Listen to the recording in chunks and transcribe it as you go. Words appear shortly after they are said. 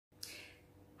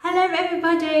Hello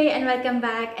everybody and welcome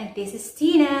back, and this is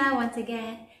Tina once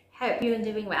again. Hope you're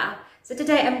doing well. So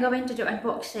today I'm going to do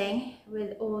unboxing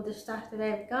with all the stuff that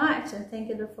I've got, and thank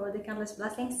you for the countless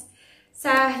blessings. So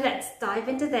let's dive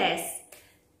into this.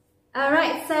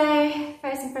 Alright, so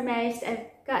first and foremost, I've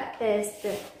got this.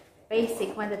 The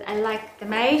basic one that I like the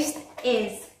most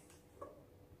is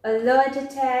a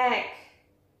Logitech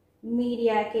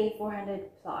Media K400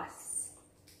 Plus.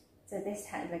 So this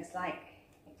hand looks like,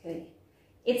 actually,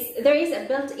 there is a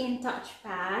built-in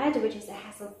touchpad, which is a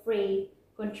hassle-free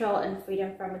control and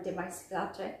freedom from a device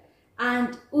clutter.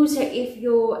 And also, if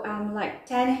you're like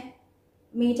 10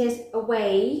 meters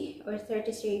away or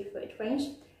 33-foot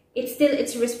range,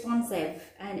 it's responsive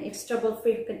and it's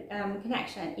trouble-free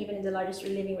connection even in the largest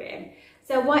living room.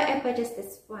 So why I purchased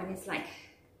this one is like,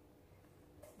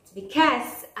 it's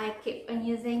because I keep on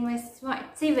using my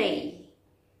smart TV.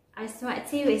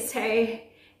 So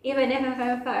even if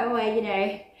I'm far away, you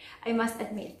know, I must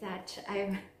admit that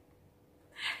I'm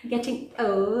getting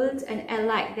old and I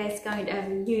like this kind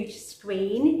of huge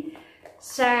screen.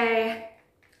 So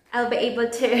I'll be able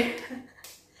to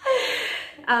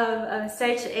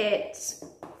search it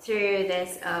through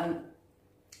this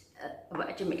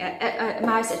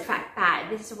mouse trackpad.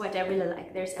 This is what I really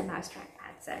like. There's a mouse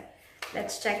trackpad. So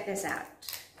let's check this out.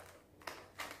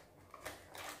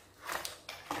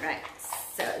 Right.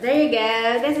 So there you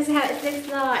go, this is how it looks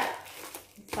like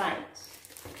inside.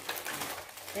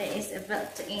 There is a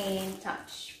built-in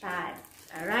touchpad.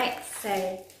 Alright,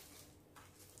 so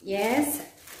yes.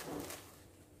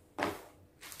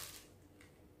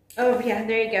 Oh yeah,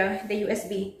 there you go, the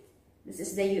USB. This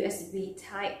is the USB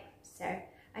type. So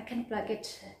I can plug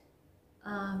it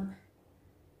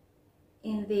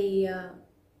in the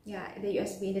the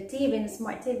USB in the TV, in the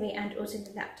smart TV, and also in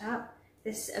the laptop.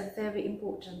 This is a very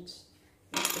important.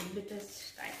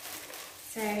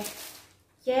 So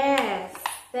yes,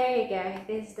 there you go.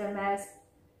 This is the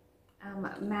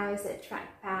mouse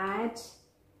trackpad.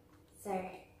 So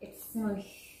it's smooth.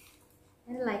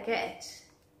 I like it,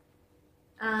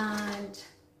 and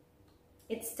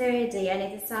it's sturdy, and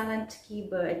it's a silent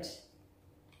keyboard.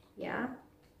 Yeah,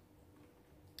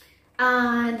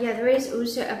 and yeah, there is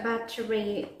also a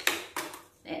battery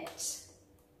in it.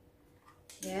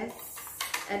 Yes.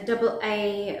 A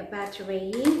AA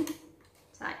battery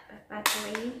type of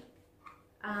battery,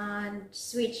 and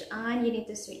switch on. You need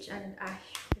to switch on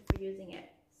before using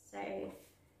it. So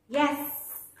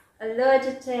yes, a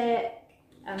Logitech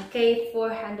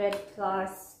K400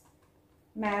 Plus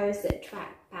mouse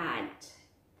trackpad.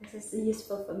 This is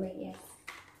useful for me, yes.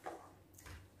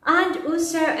 And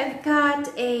also I've got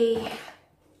a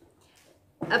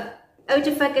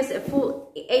AutoFocus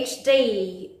Full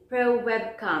HD Pro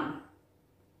webcam.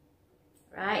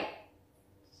 Right,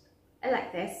 I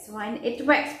like this one. It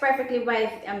works perfectly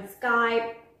with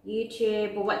Skype,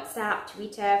 YouTube, WhatsApp,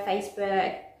 Twitter,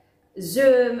 Facebook,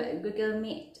 Zoom, Google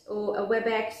Meet, or a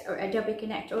WebEx, or Adobe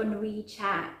Connect, or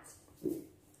WeChat.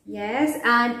 Yes,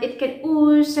 and it can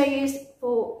also use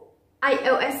for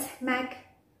iOS, Mac,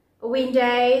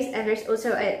 Windows, and there's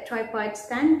also a tripod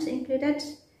stand included.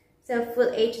 So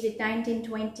full HD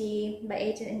 1920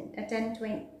 by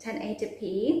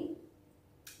 1080p.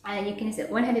 And you can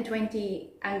set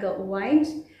 120 angle wide,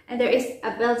 and there is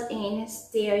a built-in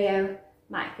stereo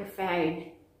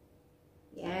microphone.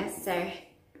 Yes, so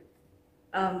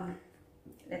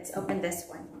let's open this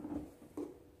one.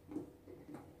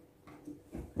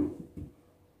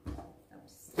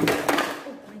 Oops.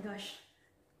 Oh my gosh,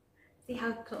 see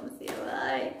how clumsy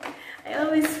I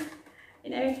always,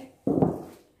 you know,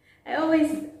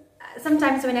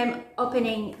 sometimes when I'm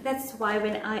opening, that's why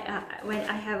when I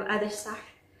have other stuff,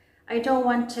 I don't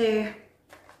want to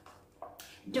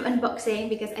do unboxing,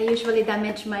 because I usually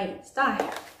damage my stuff.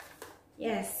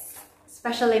 Yes,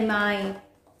 especially my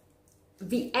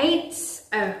V8.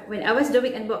 Oh, when I was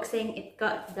doing unboxing, it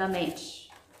got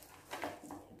damaged.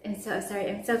 I'm so sorry,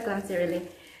 I'm so clumsy really.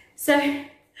 So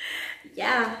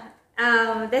yeah,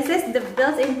 this is the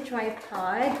built-in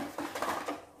tripod,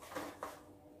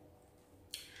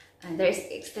 and there's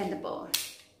extendable.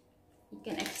 You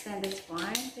can extend this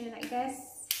one like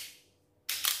this.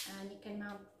 And you can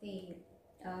mount the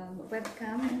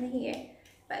webcam in here.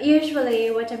 But usually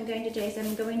what I'm going to do is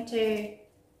I'm going to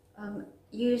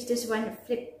use this one,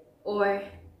 flip or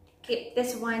keep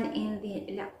this one in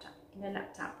the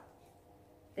laptop.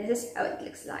 This is how it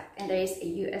looks like, and there is a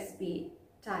USB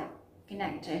type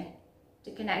connector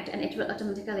to connect, and it will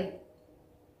automatically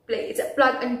play. It's a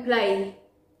plug and play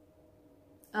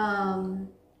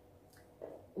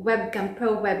webcam,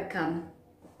 pro webcam.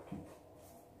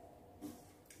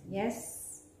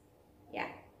 Yes, yeah,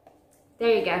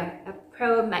 there you go, a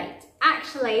Promate.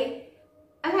 Actually,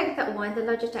 I like that one, the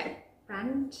Logitech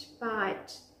brand,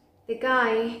 but the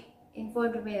guy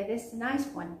informed me that this is a nice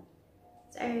one,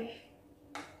 so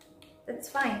that's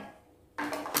fine.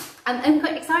 I'm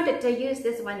quite excited to use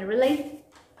this one, really.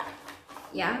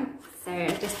 Yeah, so I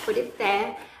just put it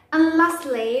there. And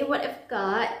lastly, what I've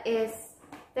got is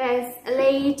there's a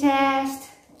latest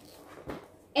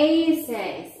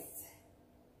ASUS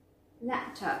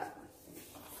laptop.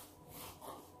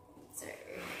 So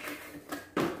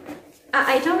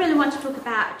I don't really want to talk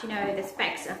about, you know, the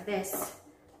specs of this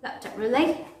laptop,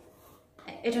 really.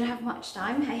 I don't have much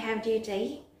time, I have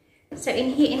duty. So in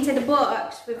here, inside the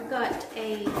box, we've got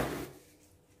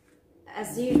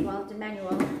as usual, the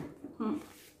manual.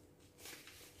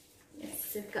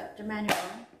 Yes, we've got the manual.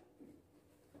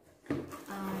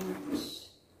 And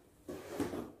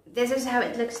this is how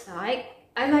it looks like.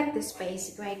 I like the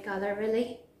space grey color,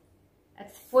 really.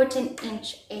 It's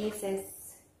 14-inch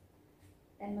ASUS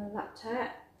and my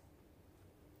laptop.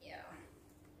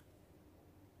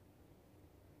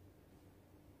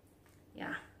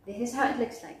 Yeah, this is how it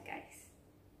looks like, guys.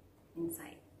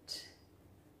 Inside.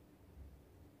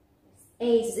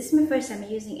 ASUS. This is my first time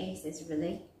using ASUS,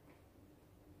 really.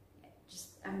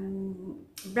 Just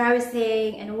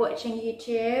browsing and watching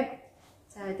YouTube.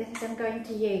 So this is what I'm going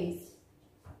to use.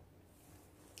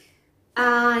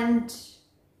 And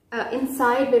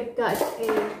inside we've got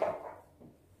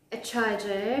a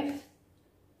charger.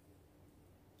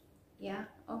 Yeah.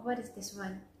 Oh, what is this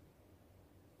one?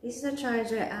 This is a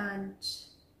charger, and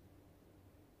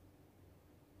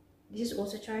this is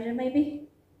also a charger, maybe?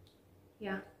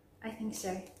 Yeah, I think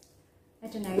so. I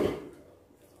don't know.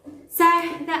 So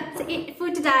that's it for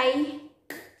today.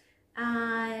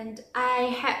 And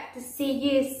I hope to see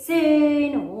you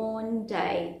soon, one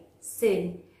day,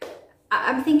 soon.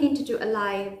 I'm thinking to do a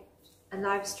live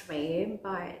stream,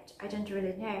 but I don't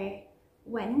really know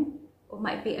when. Or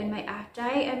might be on my off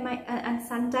day and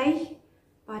Sunday.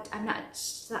 But I'm not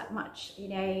that much, you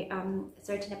know,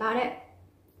 certain about it.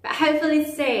 But hopefully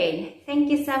soon. Thank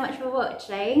you so much for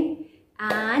watching,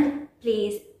 and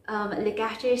please look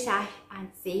after yourself,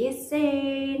 and see you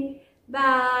soon.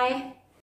 Bye.